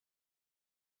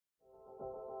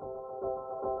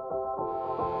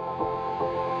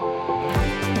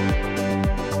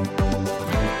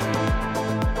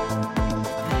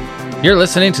You're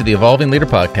listening to the Evolving Leader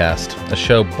Podcast, a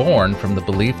show born from the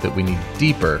belief that we need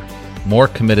deeper, more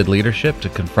committed leadership to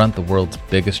confront the world's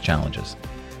biggest challenges.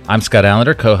 I'm Scott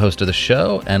Allender, co-host of the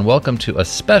show, and welcome to a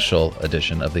special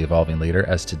edition of the Evolving Leader,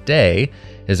 as today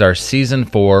is our Season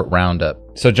 4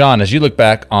 Roundup. So John, as you look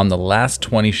back on the last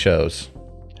 20 shows,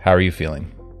 how are you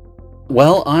feeling?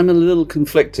 Well, I'm a little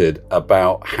conflicted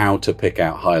about how to pick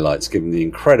out highlights given the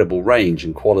incredible range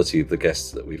and quality of the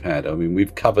guests that we've had. I mean,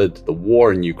 we've covered the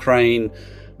war in Ukraine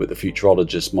with the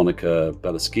futurologist Monica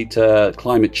Belaskita,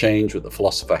 climate change with the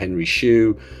philosopher Henry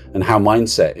Shue, and how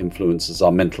mindset influences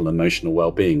our mental and emotional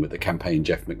well-being with the campaign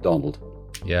Jeff McDonald.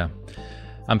 Yeah,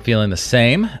 I'm feeling the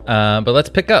same, but let's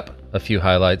pick up a few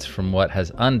highlights from what has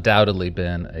undoubtedly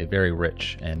been a very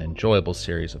rich and enjoyable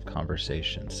series of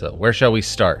conversations. So where shall we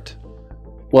start?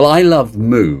 Well, I love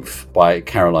Move by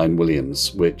Caroline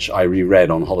Williams, which I reread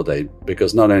on holiday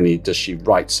because not only does she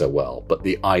write so well, but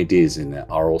the ideas in it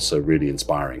are also really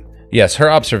inspiring. Yes, her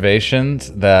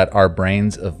observations that our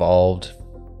brains evolved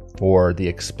for the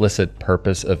explicit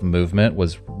purpose of movement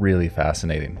was really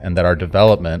fascinating, and that our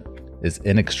development is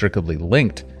inextricably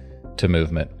linked to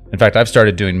movement. In fact, I've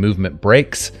started doing movement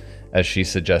breaks, as she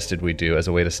suggested we do, as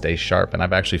a way to stay sharp, and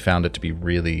I've actually found it to be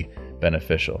really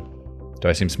beneficial. Do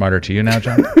I seem smarter to you now,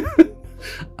 John?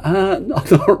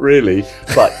 Not really,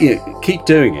 but keep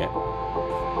doing it.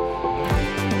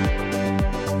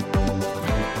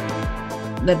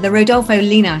 The Rodolfo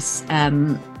Linas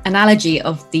analogy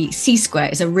of the C-square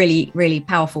is a really, really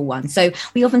powerful one. So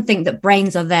we often think that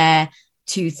brains are there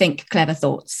to think clever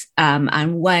thoughts.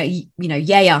 And where,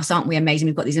 yay us, aren't we amazing?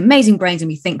 We've got these amazing brains and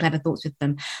we think clever thoughts with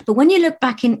them. But when you look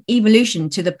back in evolution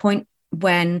to the point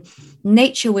when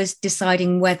nature was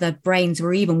deciding whether brains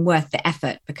were even worth the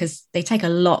effort, because they take a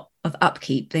lot of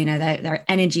upkeep, they're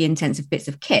energy intensive bits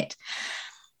of kit.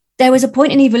 There was a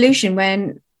point in evolution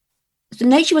when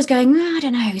nature was going, I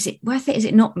don't know, is it worth it? Is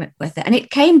it not worth it? And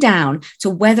it came down to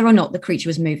whether or not the creature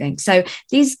was moving. So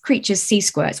these creatures, sea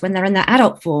squirts, when they're in their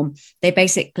adult form, they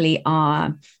basically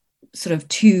are sort of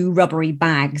two rubbery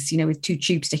bags, with two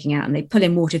tubes sticking out, and they pull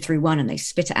in water through one and they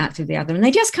spit it out through the other. And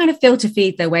they just kind of filter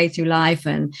feed their way through life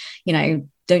and,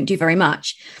 don't do very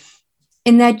much.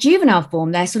 In their juvenile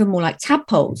form, they're sort of more like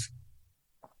tadpoles.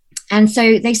 And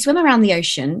so they swim around the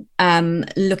ocean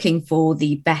looking for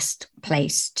the best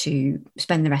place to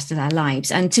spend the rest of their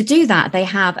lives. And to do that, they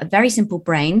have a very simple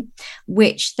brain,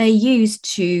 which they use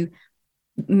to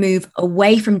move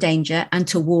away from danger and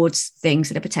towards things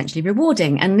that are potentially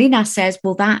rewarding. And Linas says,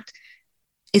 well, that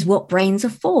is what brains are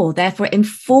for, therefore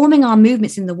informing our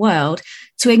movements in the world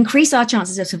to increase our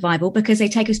chances of survival because they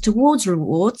take us towards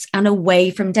rewards and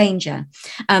away from danger.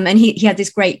 And he had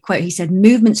this great quote. He said,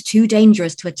 movement's too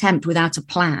dangerous to attempt without a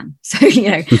plan. So,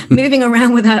 moving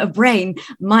around without a brain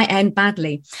might end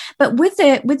badly. But with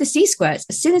the sea squirts,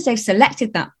 as soon as they've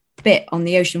selected that bit on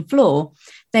the ocean floor,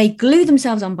 they glue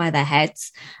themselves on by their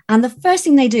heads. And the first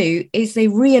thing they do is they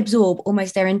reabsorb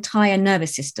almost their entire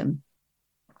nervous system.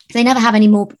 They never have any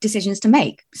more decisions to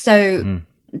make. So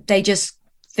they just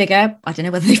figure, I don't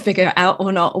know whether they figure it out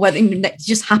or not, or whether it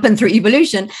just happened through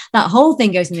evolution, that whole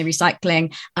thing goes in the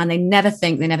recycling and they never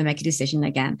make a decision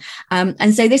again.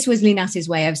 And so this was Linas's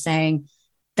way of saying,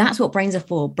 that's what brains are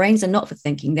for. Brains are not for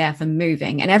thinking, they're for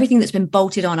moving. And everything that's been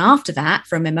bolted on after that,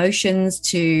 from emotions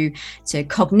to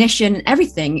cognition,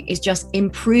 everything is just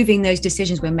improving those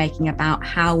decisions we're making about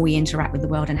how we interact with the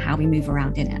world and how we move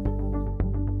around in it.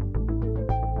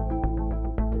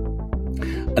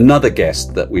 Another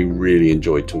guest that we really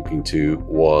enjoyed talking to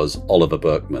was Oliver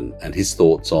Burkeman and his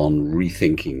thoughts on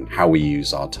rethinking how we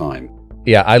use our time.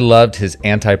 Yeah, I loved his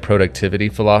anti-productivity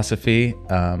philosophy.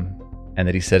 And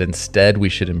that he said instead we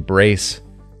should embrace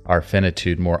our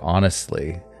finitude more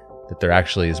honestly, that there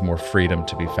actually is more freedom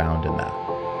to be found in that.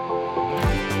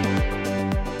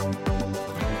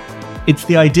 It's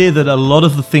the idea that a lot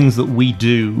of the things that we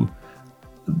do,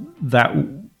 that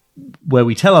where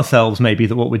we tell ourselves maybe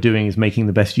that what we're doing is making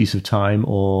the best use of time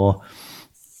or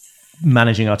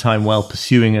managing our time well,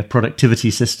 pursuing a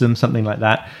productivity system, something like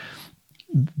that,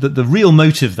 the real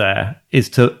motive there is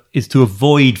to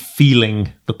avoid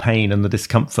feeling the pain and the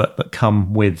discomfort that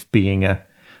come with being a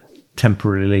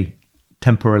temporarily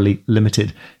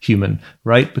limited human,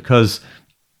 right? Because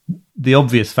the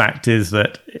obvious fact is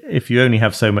that if you only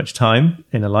have so much time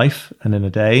in a life and in a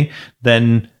day,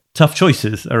 then tough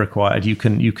choices are required. You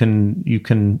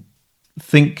can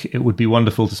think it would be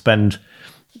wonderful to spend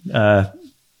 12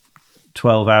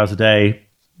 hours a day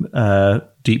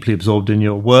deeply absorbed in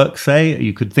your work, say.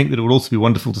 You could think that it would also be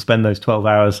wonderful to spend those 12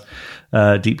 hours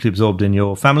deeply absorbed in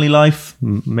your family life,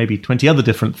 maybe 20 other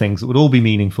different things that would all be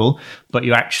meaningful, but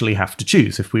you actually have to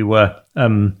choose. If we were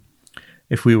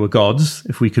if we were gods,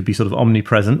 if we could be sort of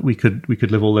omnipresent, we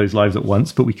could live all those lives at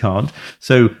once, but we can't.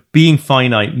 So being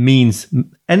finite means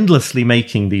endlessly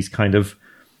making these kind of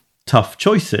tough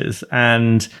choices,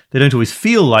 and they don't always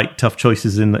feel like tough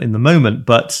choices in the moment,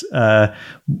 but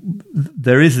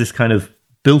there is this kind of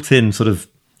built-in sort of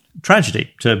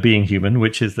tragedy to being human,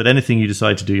 which is that anything you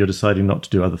decide to do, you're deciding not to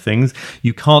do other things.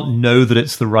 You can't know that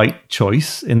it's the right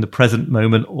choice in the present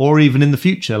moment or even in the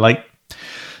future. Like,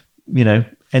 you know,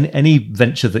 any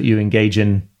venture that you engage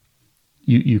in,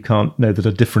 you can't know that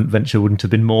a different venture wouldn't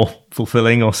have been more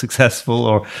fulfilling or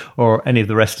successful or any of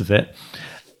the rest of it.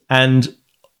 And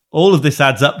all of this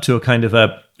adds up to a kind of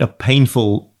a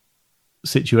painful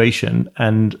situation.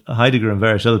 And Heidegger and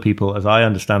various other people, as I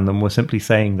understand them, were simply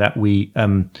saying that we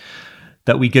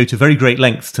go to very great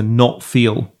lengths to not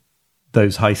feel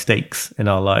those high stakes in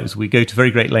our lives. We go to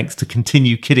very great lengths to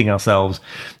continue kidding ourselves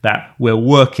that we're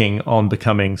working on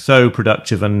becoming so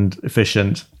productive and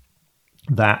efficient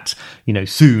that, you know,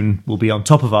 soon we'll be on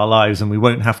top of our lives and we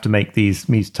won't have to make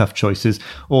these tough choices.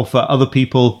 Or for other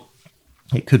people,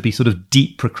 it could be sort of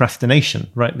deep procrastination,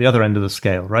 right? The other end of the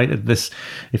scale, right?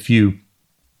 If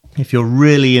you're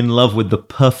really in love with the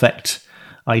perfect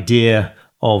idea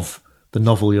of the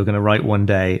novel you're going to write one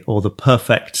day, or the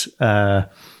perfect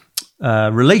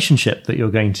relationship that you're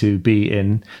going to be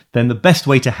in, then the best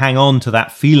way to hang on to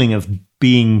that feeling of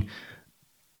being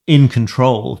in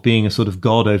control, of being a sort of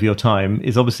god over your time,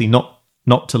 is obviously not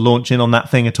to launch in on that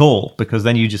thing at all, because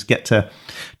then you just get to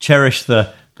cherish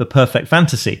the perfect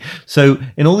fantasy. So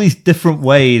in all these different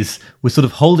ways, we're sort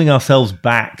of holding ourselves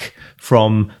back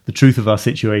from the truth of our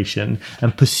situation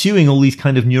and pursuing all these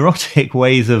kind of neurotic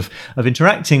ways of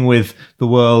interacting with the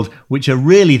world, which are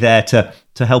really there to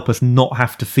help us not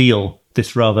have to feel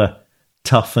this rather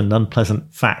tough and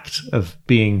unpleasant fact of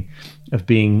being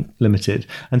limited.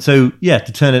 And so, yeah,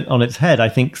 to turn it on its head, I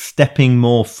think stepping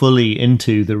more fully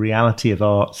into the reality of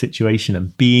our situation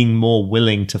and being more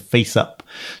willing to face up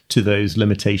to those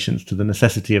limitations, to the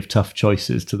necessity of tough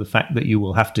choices, to the fact that you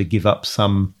will have to give up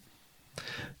some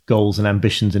goals and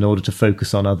ambitions in order to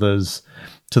focus on others,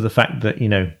 to the fact that, you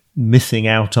know, missing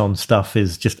out on stuff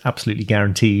is just absolutely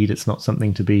guaranteed. It's not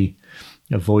something to be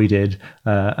avoided,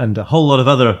 and a whole lot of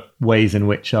other ways in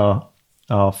which our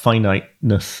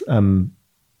finiteness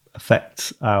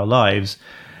affects our lives.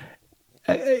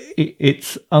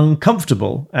 It's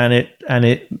uncomfortable and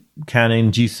it can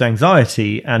induce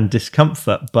anxiety and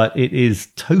discomfort, but it is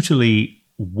totally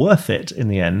worth it in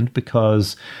the end,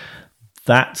 because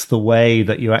that's the way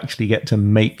that you actually get to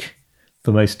make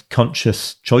the most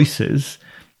conscious choices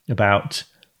about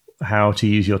how to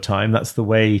use your time. That's the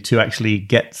way to actually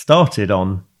get started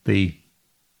on the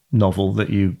novel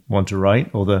that you want to write,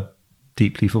 or the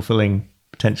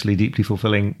potentially deeply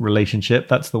fulfilling relationship.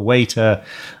 That's the way to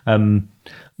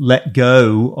let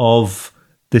go of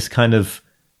this kind of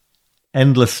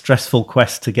endless stressful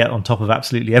quest to get on top of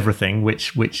absolutely everything,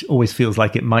 which always feels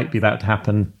like it might be about to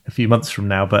happen a few months from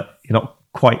now, but you're not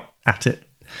quite at it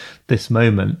this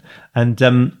moment. And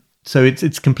so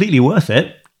it's completely worth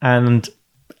it.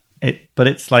 But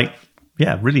it's like,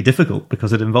 yeah, really difficult,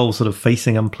 because it involves sort of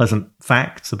facing unpleasant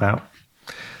facts about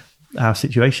our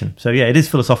situation. So yeah, it is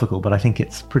philosophical, but I think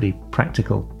it's pretty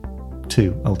practical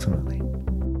too, ultimately.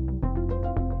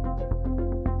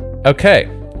 Okay,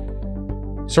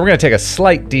 so we're going to take a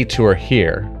slight detour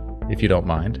here, if you don't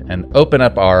mind, and open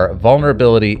up our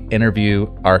vulnerability interview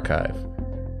archive.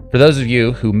 For those of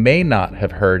you who may not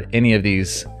have heard any of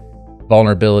these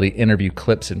vulnerability interview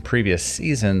clips in previous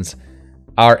seasons,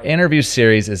 our interview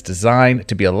series is designed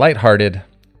to be a lighthearted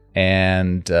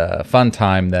and fun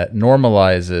time that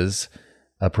normalizes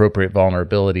appropriate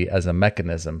vulnerability as a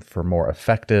mechanism for more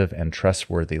effective and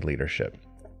trustworthy leadership.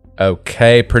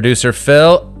 Okay, producer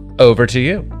Phil, over to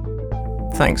you.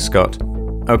 Thanks, Scott.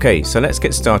 Okay, so let's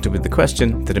get started with the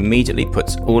question that immediately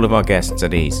puts all of our guests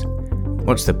at ease.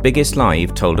 What's the biggest lie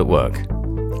you've told at work?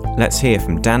 Let's hear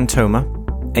from Dan Thoma,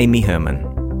 Amy Herman,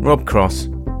 Rob Cross,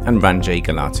 and Ranjay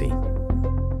Galati.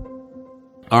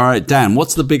 All right, Dan,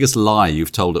 what's the biggest lie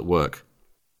you've told at work?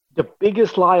 The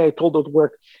biggest lie I told at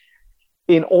work,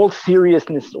 in all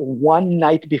seriousness, one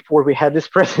night before we had this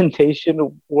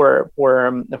presentation for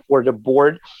the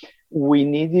board, we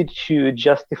needed to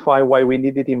justify why we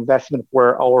needed investment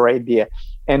for our idea.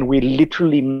 And we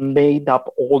literally made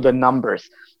up all the numbers.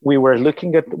 We were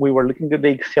looking at the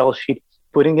Excel sheet,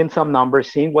 putting in some numbers,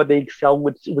 seeing what the Excel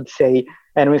would say.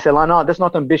 And we said, oh, no, that's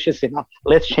not ambitious enough.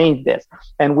 Let's change this.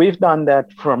 And we've done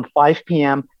that from 5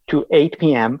 p.m. to 8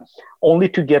 p.m. only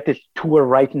to get it to a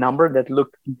right number that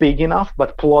looked big enough,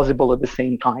 but plausible at the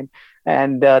same time.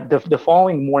 And the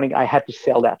following morning, I had to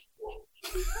sell that.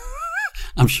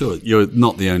 I'm sure you're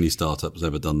not the only startup that's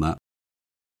ever done that.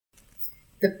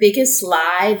 The biggest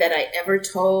lie that I ever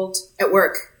told at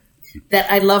work,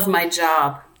 that I love my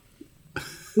job.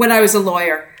 When I was a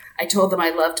lawyer, I told them I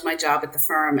loved my job at the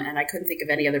firm and I couldn't think of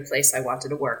any other place I wanted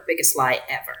to work. Biggest lie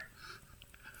ever.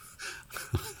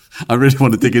 I really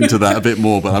want to dig into that a bit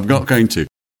more, but I'm not going to.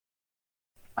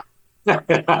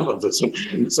 I love this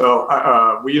one. So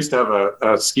we used to have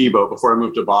a ski boat before I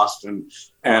moved to Boston,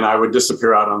 and I would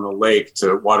disappear out on the lake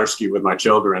to water ski with my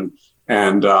children.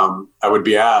 And I would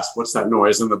be asked, what's that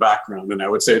noise in the background? And I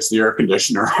would say it's the air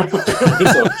conditioner.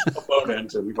 There's a boat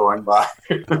engine going by.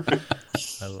 I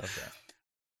love that.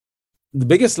 The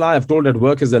biggest lie I've told at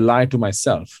work is a lie to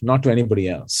myself, not to anybody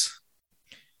else.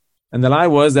 And the lie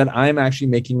was that I'm actually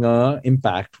making an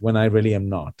impact when I really am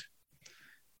not.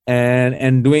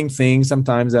 And doing things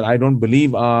sometimes that I don't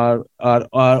believe are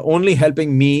only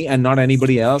helping me and not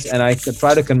anybody else. And I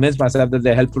try to convince myself that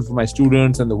they're helpful for my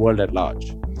students and the world at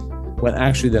large, when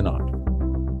actually they're not.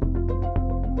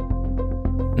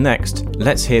 Next,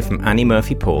 let's hear from Annie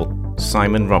Murphy-Paul,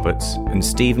 Simon Roberts, and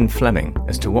Stephen Fleming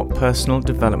as to what personal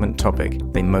development topic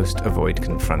they most avoid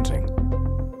confronting.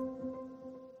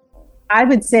 I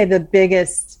would say the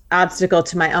biggest obstacle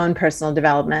to my own personal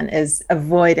development is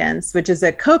avoidance, which is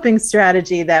a coping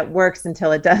strategy that works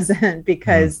until it doesn't,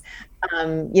 because,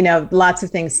 lots of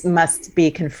things must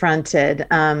be confronted.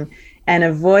 And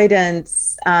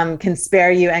avoidance can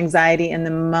spare you anxiety in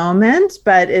the moment,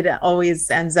 but it always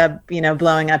ends up,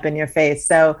 blowing up in your face.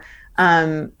 So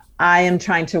I am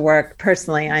trying to work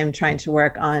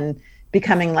on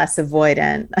becoming less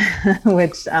avoidant,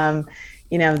 which,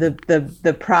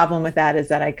 the problem with that is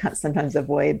that I sometimes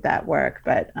avoid that work,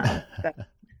 but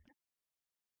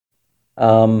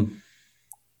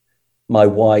my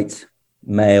white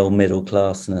male middle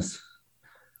classness.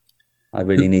 I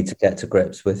really need to get to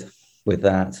grips with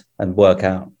that and work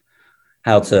out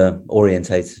how to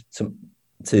orientate to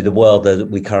the world that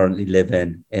we currently live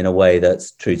in a way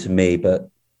that's true to me, but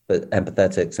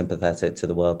sympathetic to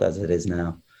the world as it is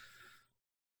now.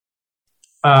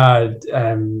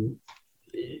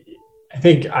 I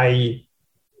think I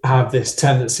have this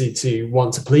tendency to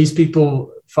want to please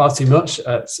people far too much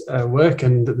at work,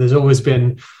 and there's always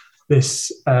been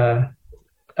this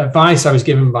advice I was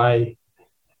given by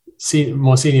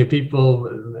more senior people,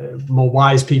 more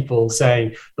wise people,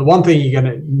 saying the one thing you're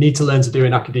going to need to learn to do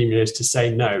in academia is to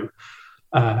say no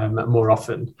more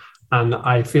often. And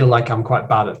I feel like I'm quite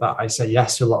bad at that. I say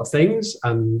yes to a lot of things,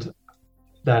 and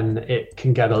then it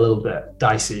can get a little bit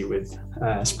dicey with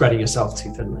spreading yourself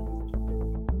too thinly.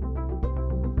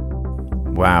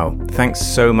 Wow, thanks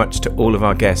so much to all of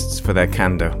our guests for their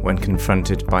candour when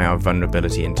confronted by our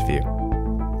vulnerability interview.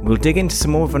 We'll dig into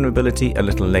some more vulnerability a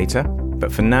little later,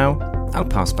 but for now, I'll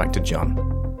pass back to John.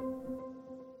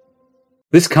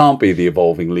 This can't be the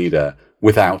evolving leader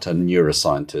without a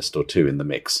neuroscientist or two in the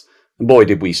mix. And boy,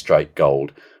 did we strike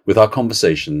gold with our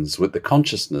conversations with the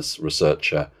consciousness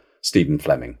researcher, Stephen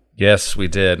Fleming. Yes, we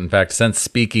did. In fact, since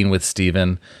speaking with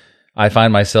Stephen, I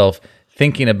find myself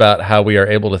thinking about how we are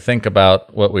able to think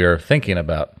about what we are thinking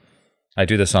about. I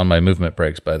do this on my movement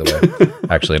breaks, by the way.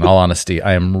 Actually, in all honesty,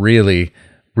 I am really,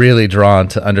 really drawn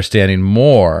to understanding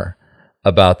more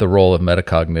about the role of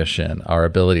metacognition, our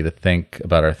ability to think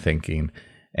about our thinking,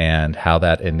 and how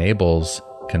that enables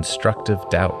constructive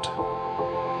doubt.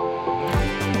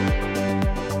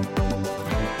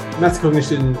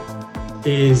 Metacognition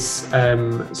is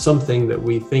something that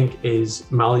we think is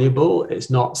malleable. It's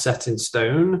not set in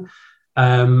stone.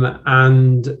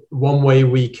 And one way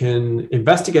we can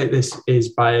investigate this is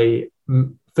by,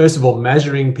 first of all,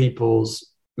 measuring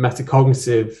people's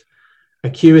metacognitive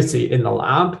acuity in the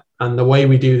lab. And the way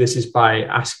we do this is by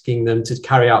asking them to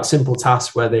carry out simple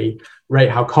tasks where they rate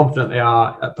how confident they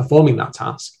are at performing that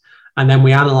task. And then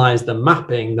we analyze the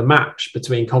match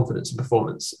between confidence and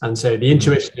performance. And so the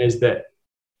intuition is that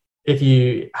if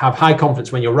you have high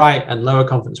confidence when you're right and lower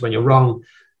confidence when you're wrong,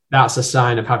 that's a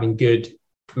sign of having good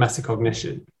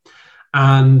metacognition.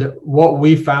 And what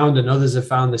we found, and others have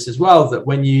found this as well, that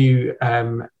when you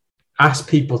ask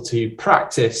people to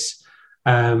practice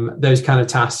those kind of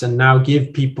tasks and now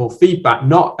give people feedback,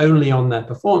 not only on their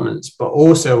performance, but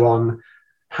also on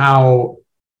how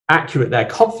accurate their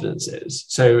confidence is.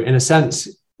 So in a sense,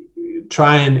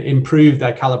 try and improve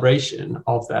their calibration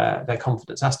of their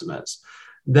confidence estimates.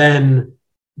 Then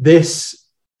this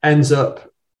ends up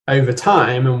over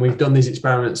time, and we've done these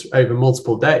experiments over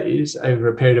multiple days, over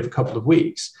a period of a couple of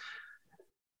weeks.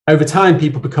 Over time,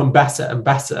 people become better and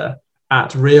better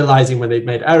at realizing when they've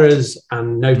made errors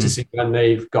and noticing when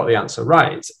they've got the answer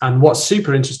right. And what's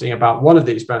super interesting about one of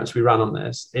the experiments we ran on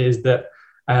this is that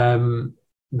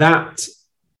that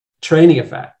training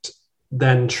effect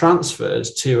then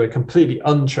transfers to a completely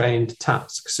untrained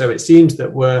task. So it seems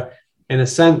that we're, in a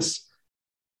sense,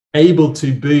 able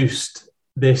to boost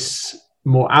this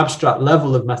more abstract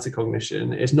level of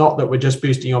metacognition. It's not that we're just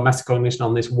boosting your metacognition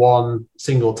on this one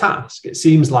single task. It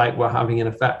seems like we're having an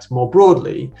effect more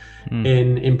broadly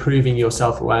in improving your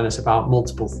self-awareness about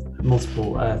multiple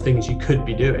things you could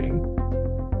be doing.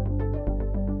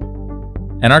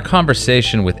 And our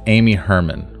conversation with Amy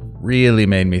Herman really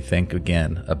made me think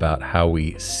again about how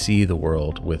we see the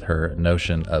world with her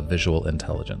notion of visual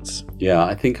intelligence. Yeah,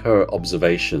 I think her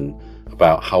observation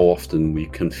about how often we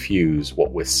confuse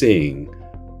what we're seeing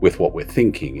with what we're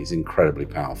thinking is incredibly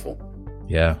powerful.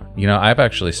 Yeah. I've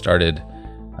actually started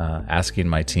asking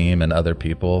my team and other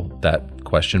people that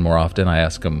question more often. I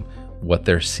ask them what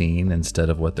they're seeing instead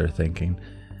of what they're thinking.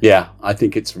 Yeah, I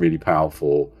think it's really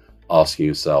powerful asking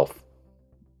yourself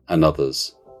and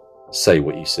others, say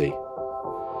what you see.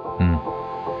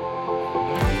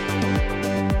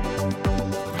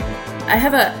 I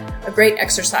have a great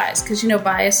exercise because,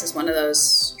 bias is one of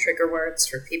those trigger words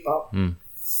for people.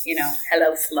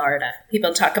 Hello, Florida.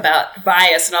 People talk about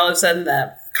bias and all of a sudden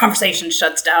the conversation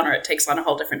shuts down or it takes on a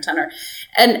whole different tenor.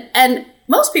 And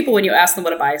most people, when you ask them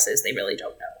what a bias is, they really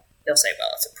don't know. They'll say, well,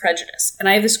 it's a prejudice. And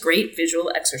I have this great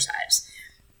visual exercise.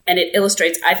 And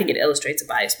I think it illustrates a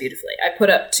bias beautifully. I put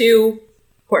up two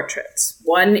portraits.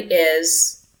 One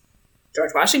is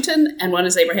George Washington and one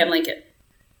is Abraham Lincoln.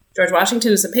 George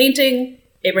Washington is a painting,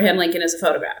 Abraham Lincoln is a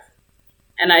photograph.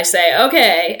 And I say,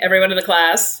 okay, everyone in the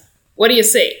class, what do you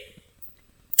see?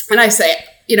 And I say,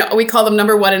 we call them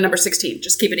number 1 and number 16.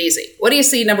 Just keep it easy. What do you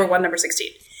see, number 1, number 16?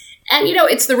 And,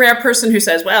 it's the rare person who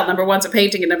says, well, number 1's a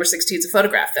painting and number 16's a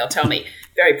photograph. They'll tell me,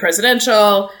 very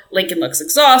presidential. Lincoln looks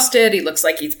exhausted. He looks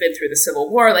like he's been through the Civil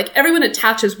War. Like, everyone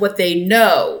attaches what they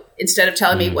know instead of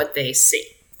telling me what they see.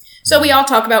 So we all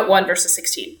talk about 1 versus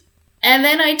 16. And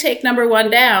then I take number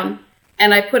 1 down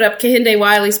and I put up Kehinde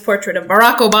Wiley's portrait of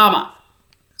Barack Obama.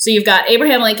 So you've got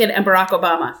Abraham Lincoln and Barack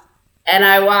Obama. And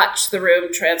I watch the room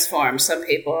transform. Some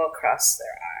people cross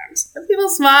their arms. Some people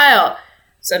smile.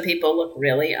 Some people look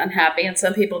really unhappy. And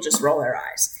some people just roll their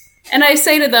eyes. And I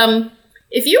say to them,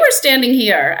 if you were standing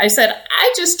here, I said,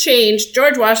 I just changed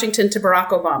George Washington to Barack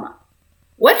Obama.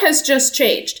 What has just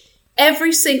changed?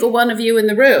 Every single one of you in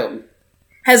the room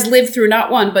has lived through not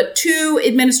 1, but 2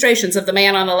 administrations of the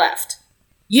man on the left.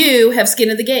 You have skin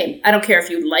in the game. I don't care if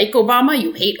you like Obama,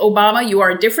 you hate Obama, you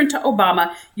are indifferent to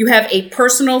Obama. You have a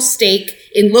personal stake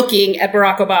in looking at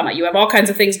Barack Obama. You have all kinds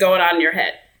of things going on in your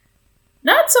head.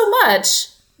 Not so much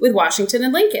with Washington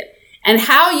and Lincoln. And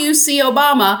how you see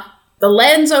Obama, the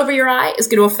lens over your eye is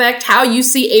going to affect how you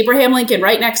see Abraham Lincoln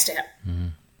right next to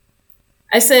him.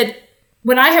 I said,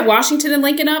 when I have Washington and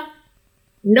Lincoln up,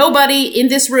 nobody in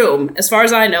this room, as far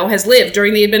as I know, has lived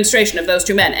during the administration of those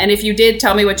 2 men. And if you did,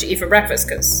 tell me what you eat for breakfast,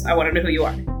 because I want to know who you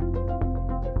are.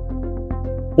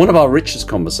 One of our richest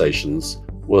conversations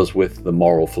was with the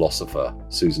moral philosopher,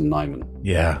 Susan Nyman.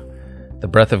 Yeah. The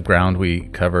breadth of ground we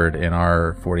covered in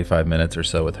our 45 minutes or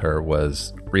so with her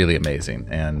was really amazing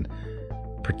and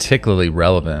particularly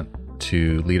relevant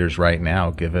to leaders right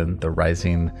now, given the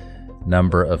rising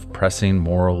number of pressing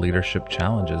moral leadership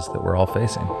challenges that we're all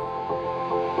facing.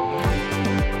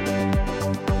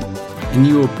 In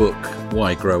your book,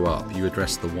 Why Grow Up, you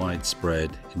address the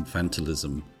widespread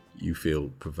infantilism you feel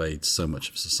pervades so much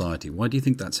of society. Why do you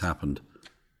think that's happened?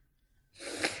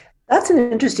 That's an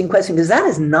interesting question, because that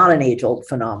is not an age-old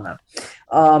phenomenon.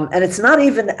 And it's not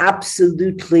even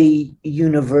absolutely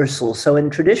universal. So in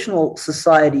traditional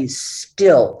societies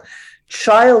still,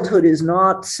 childhood is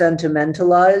not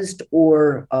sentimentalized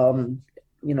or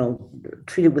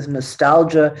treated with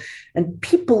nostalgia, and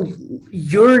people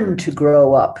yearn to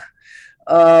grow up.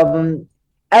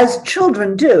 As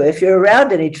children do. If you're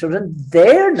around any children,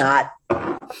 they're not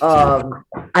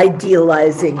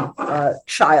idealizing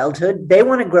childhood. They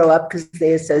want to grow up because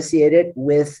they associate it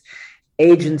with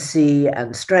agency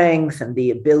and strength and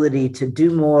the ability to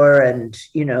do more and,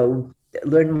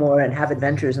 learn more and have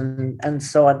adventures and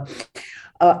so on.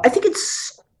 I think it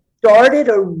started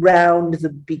around the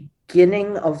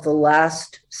beginning of the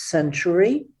last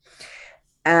century,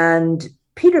 and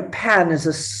Peter Pan is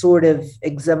a sort of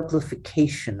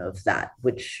exemplification of that,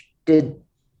 which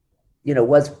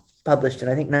was published in,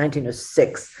 I think,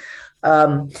 1906.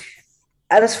 And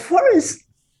as far as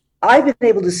I've been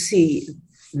able to see,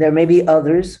 there may be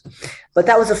others, but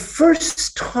that was the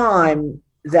first time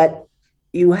that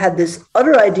you had this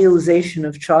utter idealization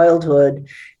of childhood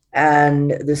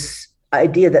and this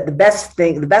idea that the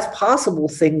best possible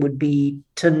thing would be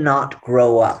to not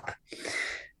grow up.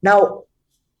 Now,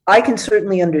 I can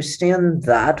certainly understand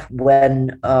that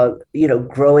when,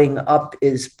 growing up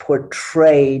is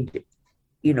portrayed,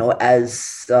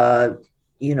 as,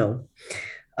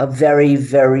 a very,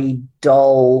 very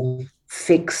dull,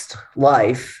 fixed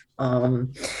life, matter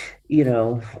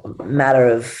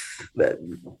of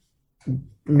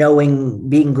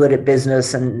being good at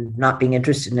business and not being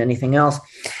interested in anything else.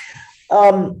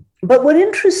 But what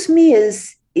interests me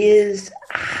is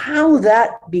how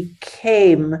that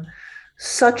became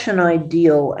such an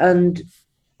ideal. And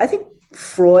I think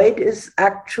Freud is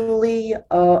actually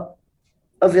a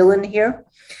villain here.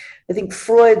 I think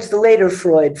Freud's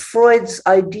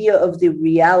idea of the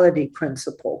reality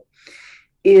principle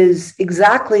is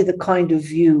exactly the kind of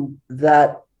view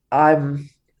that I'm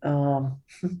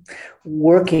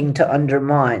working to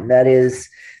undermine. That is,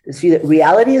 this view that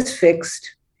reality is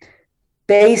fixed.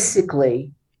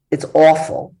 Basically, it's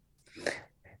awful.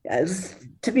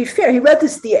 To be fair, he read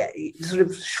this sort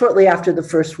of shortly after the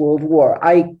First World War.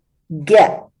 I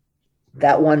get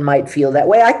that one might feel that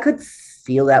way. I could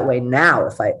feel that way now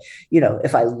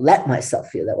if I let myself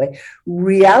feel that way.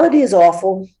 Reality is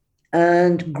awful,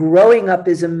 and growing up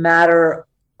is a matter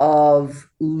of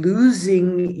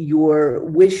losing your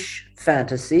wish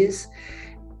fantasies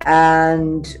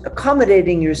and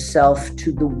accommodating yourself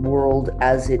to the world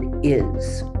as it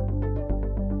is.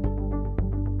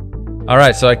 All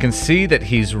right, so I can see that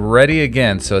he's ready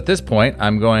again. So at this point,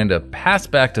 I'm going to pass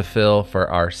back to Phil for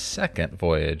our second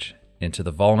voyage into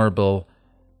the vulnerable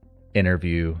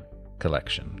interview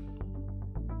collection.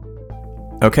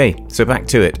 Okay, so back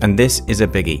to it, and this is a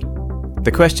biggie.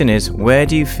 The question is, where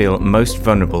do you feel most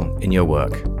vulnerable in your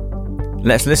work?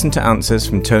 Let's listen to answers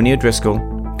from Tony O'Driscoll,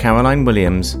 Caroline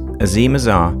Williams, Azim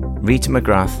Azar, Rita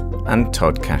McGrath, and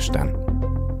Todd Kashdan.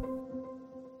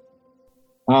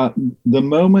 The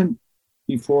moment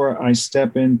before I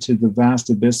step into the vast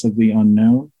abyss of the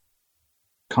unknown,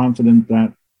 confident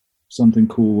that something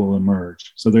cool will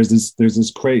emerge. So there's this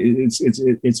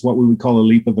it's what we would call a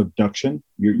leap of abduction.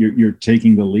 You're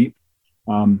taking the leap.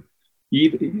 I'm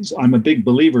a big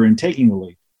believer in taking the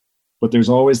leap, but there's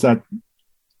always that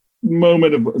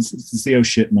moment of it's the oh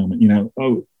shit moment.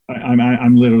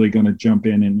 I'm literally going to jump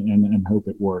in and hope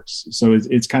it works. So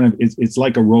it's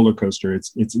like a roller coaster.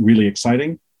 It's really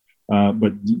exciting,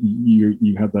 but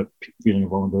you have that feeling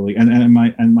of vulnerability. And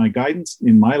my guidance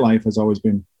in my life has always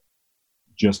been,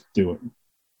 just do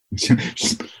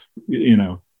it.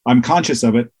 I'm conscious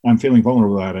of it. I'm feeling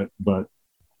vulnerable at it, but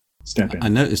step in. I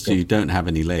noticed you don't have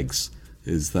any legs.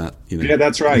 Is that, Yeah,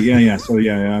 that's right. Yeah. So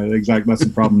exactly. That's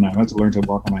the problem now. I have to learn to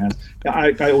walk on my hands.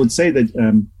 I would say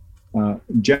that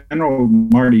General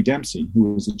Marty Dempsey,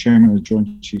 who was the chairman of the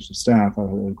Joint Chiefs of Staff, I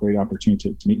had a great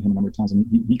opportunity to meet him a number of times, and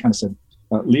he kind of said,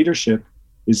 leadership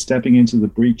is stepping into the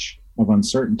breach of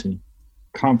uncertainty,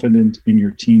 confident in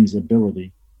your team's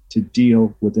ability to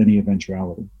deal with any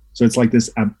eventuality. So it's like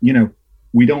this,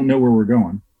 we don't know where we're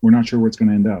going. We're not sure where it's going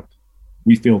to end up.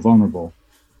 We feel vulnerable,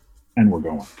 and we're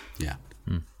going. Yeah.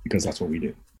 Because that's what we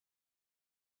do.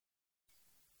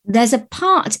 There's a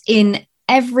part in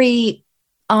every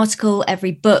article,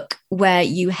 every book, where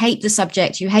you hate the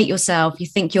subject, you hate yourself, you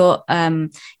think you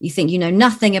know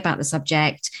nothing about the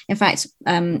subject. In fact,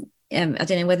 I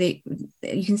don't know whether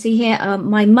you can see here,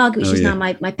 my mug, which is now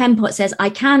my pen pot, says, I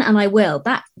can and I will.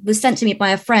 That was sent to me by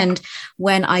a friend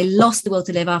when I lost the will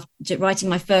to live after writing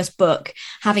my first book,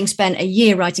 having spent a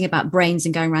year writing about brains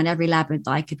and going around every labyrinth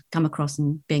that I could come across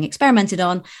and being experimented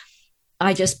on.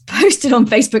 I just posted on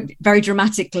Facebook very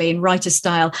dramatically in writer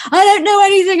style, I don't know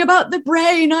anything about the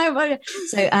brain.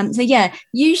 So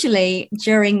usually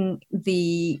during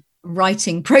the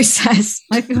writing process,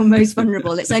 I feel most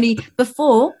vulnerable. It's only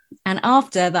before and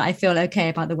after that I feel okay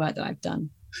about the work that I've done.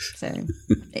 So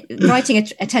writing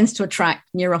it tends to attract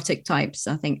neurotic types.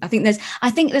 I think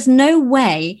there's no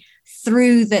way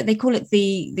through that. They call it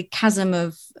the chasm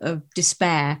of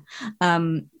despair.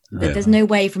 There's no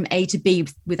way from A to B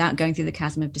without going through the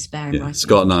chasm of despair. And writing.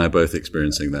 Scott and I are both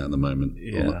experiencing that at the moment.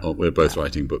 Yeah. We're both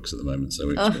writing books at the moment, so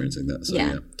we're experiencing that. So,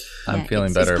 yeah. I'm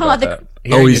feeling better about that.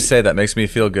 Hearing you say that makes me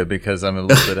feel good because I'm a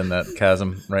little bit in that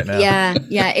chasm right now.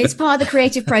 Yeah. It's part of the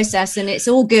creative process, and it's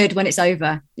all good when it's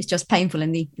over. It's just painful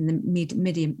in the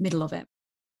middle of it.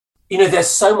 There's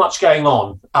so much going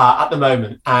on at the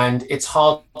moment, and it's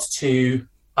hard to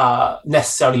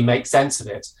necessarily make sense of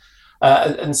it.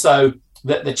 And so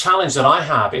the challenge that I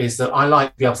have is that I like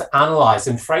to be able to analyze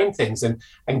and frame things and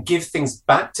give things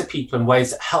back to people in ways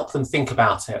that help them think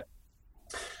about it.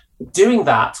 Doing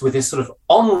that with this sort of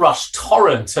onrush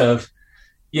torrent of,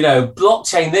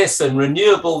 blockchain this and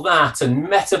renewable that and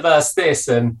metaverse this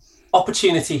and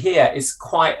opportunity here is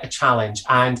quite a challenge.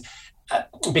 And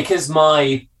because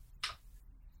my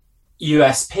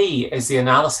USP is the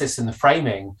analysis and the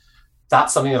framing.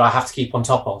 That's something that I have to keep on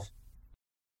top of.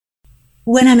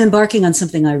 When I'm embarking on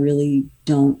something I really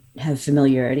don't have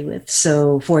familiarity with.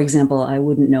 So, for example, I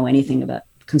wouldn't know anything about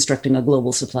constructing a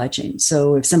global supply chain.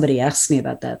 So if somebody asks me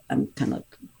about that, I'm kind of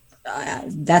like,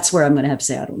 that's where I'm going to have to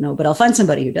say, I don't know, but I'll find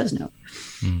somebody who does know.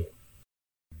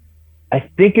 I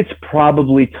think it's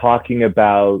probably talking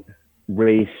about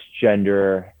race,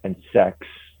 gender, and sex.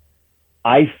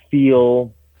 I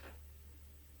feel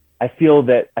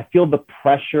the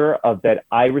pressure of that.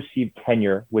 I received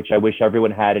tenure, which I wish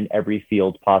everyone had in every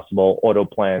field possible, auto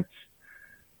plants,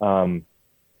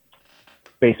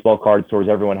 baseball card stores,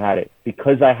 everyone had it.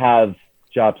 Because I have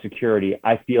job security,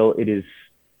 I feel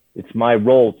it's my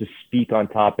role to speak on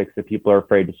topics that people are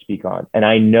afraid to speak on. And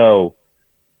I know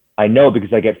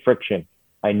because I get friction.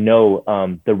 I know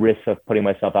the risk of putting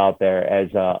myself out there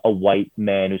as a white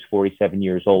man who's 47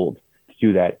 years old to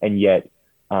do that. And yet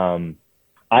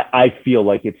I feel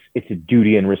like it's a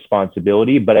duty and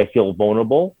responsibility, but I feel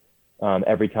vulnerable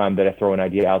every time that I throw an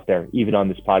idea out there, even on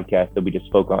this podcast that we just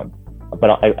spoke on. But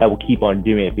I will keep on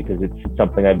doing it because it's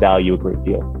something I value a great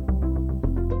deal.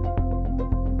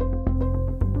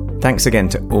 Thanks again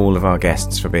to all of our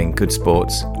guests for being good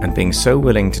sports and being so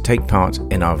willing to take part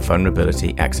in our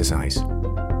vulnerability exercise.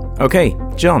 Okay,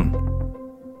 John.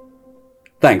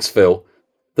 Thanks, Phil.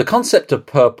 The concept of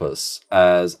purpose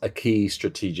as a key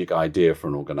strategic idea for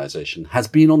an organization has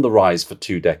been on the rise for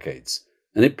 2 decades,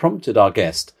 and it prompted our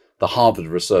guest, the Harvard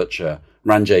researcher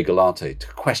Ranjay Gulati, to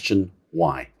question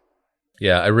why.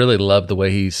 Yeah, I really love the way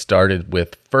he started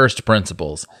with first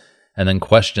principles and then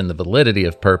questioned the validity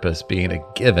of purpose being a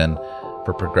given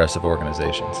for progressive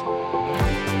organizations.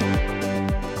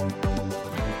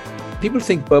 People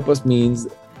think purpose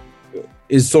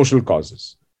is social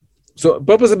causes. So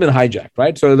purpose has been hijacked,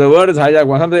 right? So the word is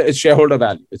hijacked. It's shareholder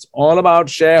value. It's all about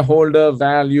shareholder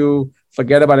value.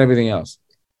 Forget about everything else.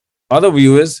 Other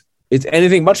view is it's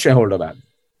anything but shareholder value.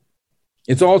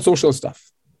 It's all social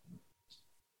stuff.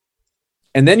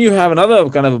 And then you have another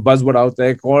kind of buzzword out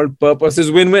there called purpose is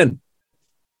win-win.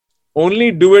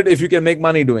 Only do it if you can make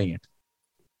money doing it.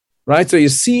 Right? So you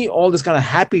see all this kind of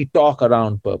happy talk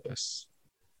around purpose.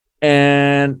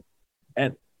 And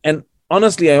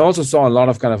honestly, I also saw a lot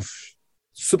of kind of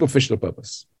superficial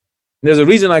purpose. There's a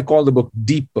reason I call the book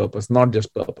Deep Purpose, not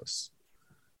just purpose.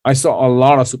 I saw a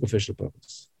lot of superficial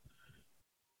purpose.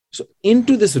 So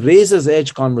into this razor's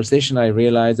edge conversation, I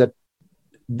realized that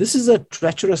this is a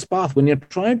treacherous path when you're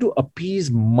trying to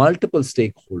appease multiple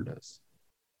stakeholders.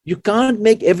 You can't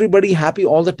make everybody happy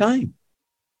all the time.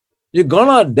 You're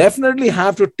gonna definitely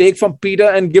have to take from Peter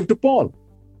and give to Paul.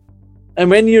 And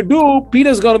when you do,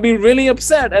 Peter's gonna be really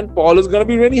upset and Paul is gonna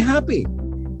be really happy.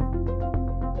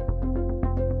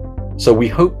 So we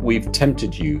hope we've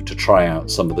tempted you to try out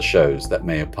some of the shows that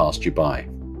may have passed you by.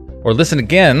 Or listen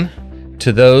again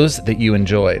to those that you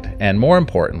enjoyed. And more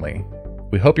importantly,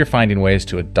 we hope you're finding ways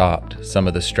to adopt some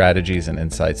of the strategies and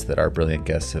insights that our brilliant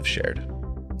guests have shared.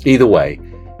 Either way,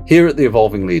 here at The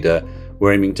Evolving Leader,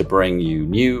 we're aiming to bring you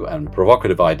new and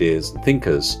provocative ideas and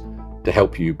thinkers to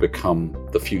help you become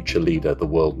the future leader the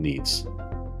world needs.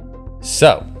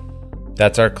 So,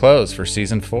 that's our close for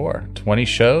Season 4. 20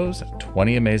 shows,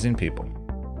 20 amazing people.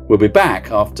 We'll be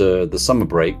back after the summer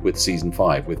break with Season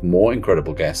 5 with more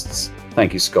incredible guests.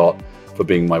 Thank you, Scott, for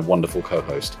being my wonderful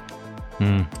co-host.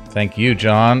 Thank you,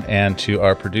 John, and to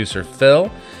our producer,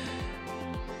 Phil.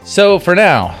 So for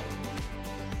now,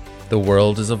 the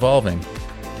world is evolving.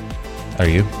 Are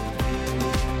you?